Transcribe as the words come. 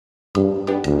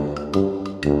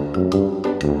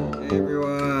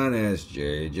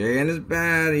JJ and his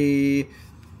Batty.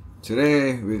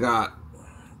 Today we got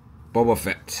Boba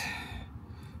Fett.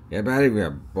 Yeah, Batty, we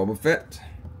have Boba Fett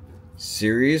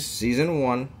series season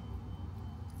 1.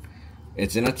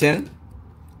 It's in a tin,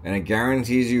 and it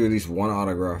guarantees you at least one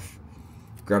autograph.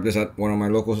 Grab this at one of my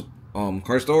local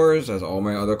card stores, as all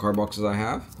my other card boxes I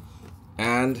have,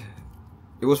 and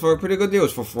it was for a pretty good deal.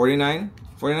 It was for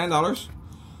 $49.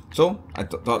 So I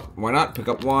thought, why not pick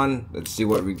up one? Let's see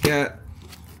what we get.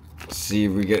 See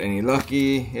if we get any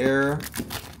lucky here.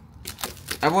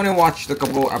 I've only watched a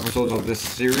couple episodes of this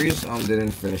series.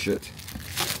 Didn't finish it.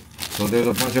 So there's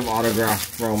a bunch of autographs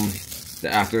from the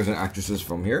actors and actresses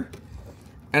from here.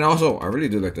 And also, I really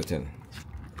do like the tin.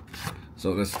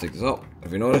 So let's take this out.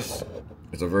 If you notice,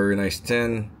 it's a very nice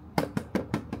tin.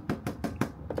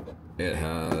 It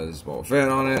has Boba Fett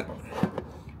on it.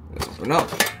 Let's open up.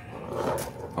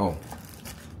 Oh,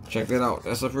 check that out.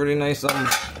 That's a pretty nice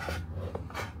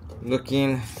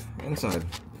looking inside.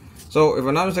 So if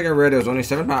I'm not mistaken, I read there's only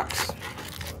 7 packs,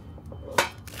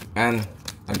 and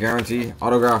I guarantee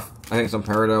autograph, I think some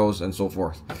parallels and so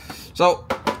forth. So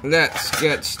let's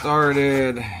get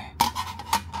started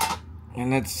and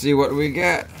let's see what we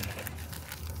get.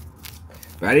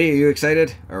 Batty, are you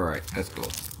excited? Alright, let's go.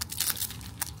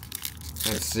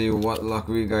 Let's see what luck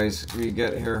we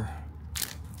get here.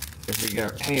 If we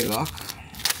get any luck.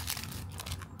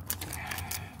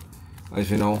 As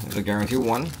you know, it's a guarantee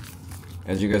 1.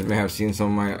 As you guys may have seen some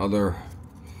of my other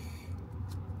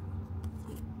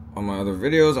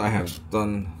videos, I have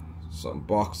done some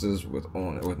boxes with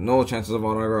no chances of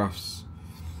autographs.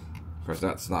 Of course,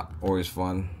 that's not always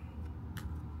fun.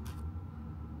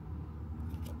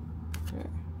 Okay.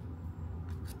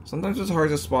 Sometimes it's hard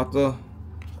to spot the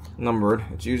numbered.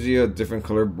 It's usually a different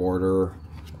color border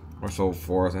or so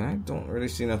forth, and I don't really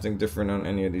see nothing different on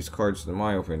any of these cards, in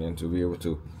my opinion, to be able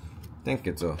to think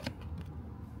it's a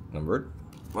numbered.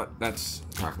 But that's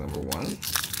pack number 1.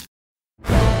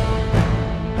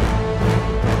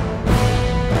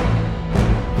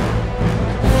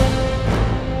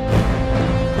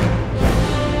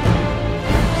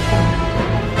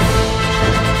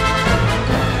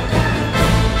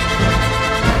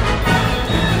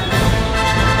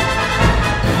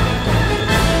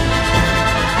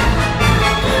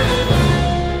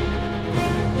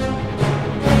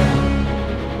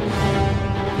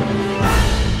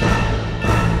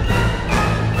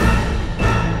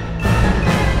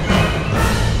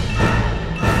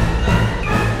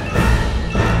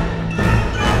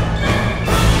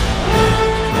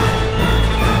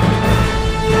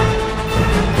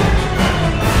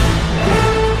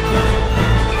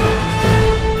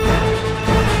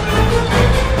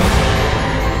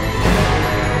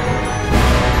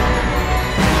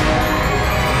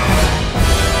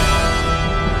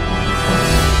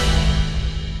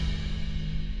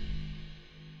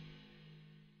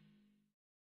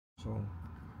 So,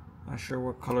 not sure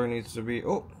what color needs to be.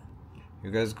 Oh,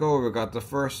 you guys go. We got the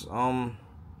first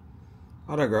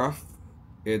autograph.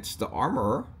 It's the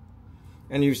Armorer,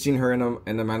 and you've seen her in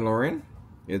the Mandalorian.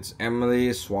 It's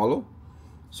Emily Swallow.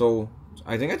 So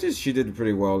I think she did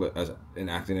pretty well in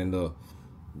acting in the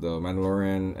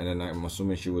Mandalorian, and then I'm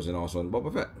assuming she was also in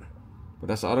Boba Fett. But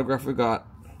that's the autograph we got.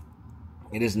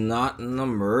 It is not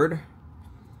numbered,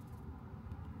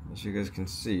 as you guys can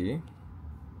see.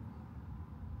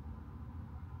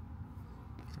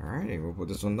 Alright, we'll put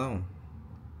this one down.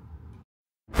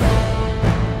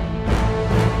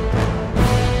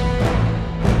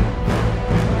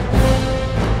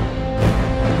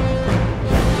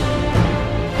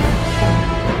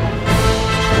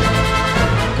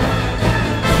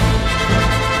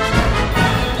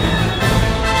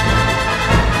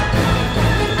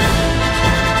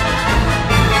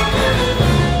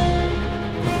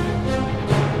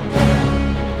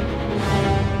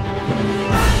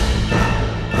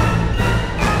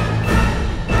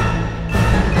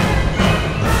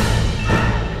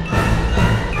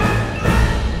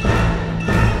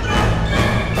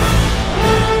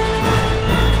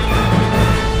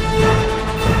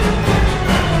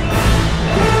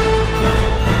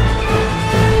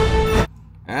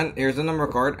 And here's the number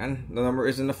card, and the number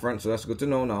is in the front, so that's good to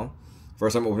know now.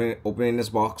 First time opening this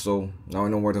box, so now I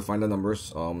know where to find the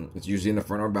numbers. It's usually in the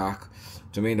front or back.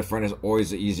 To me, the front is always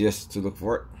the easiest to look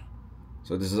for it.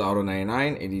 So this is out of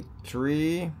 99,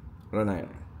 83, out of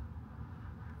 99.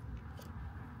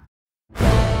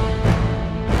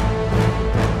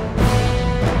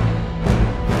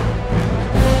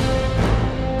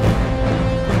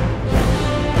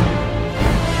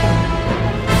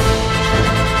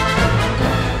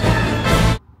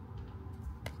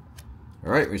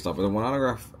 Alright, we stopped with one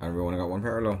autograph, and we only got one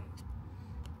parallel.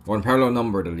 One parallel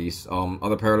numbered at least.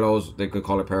 Other parallels, they could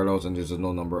call it parallels and there's just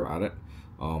no number at it.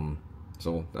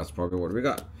 So that's probably what we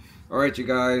got. Alright, you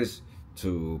guys,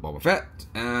 to Boba Fett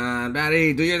and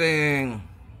Batty, do your thing.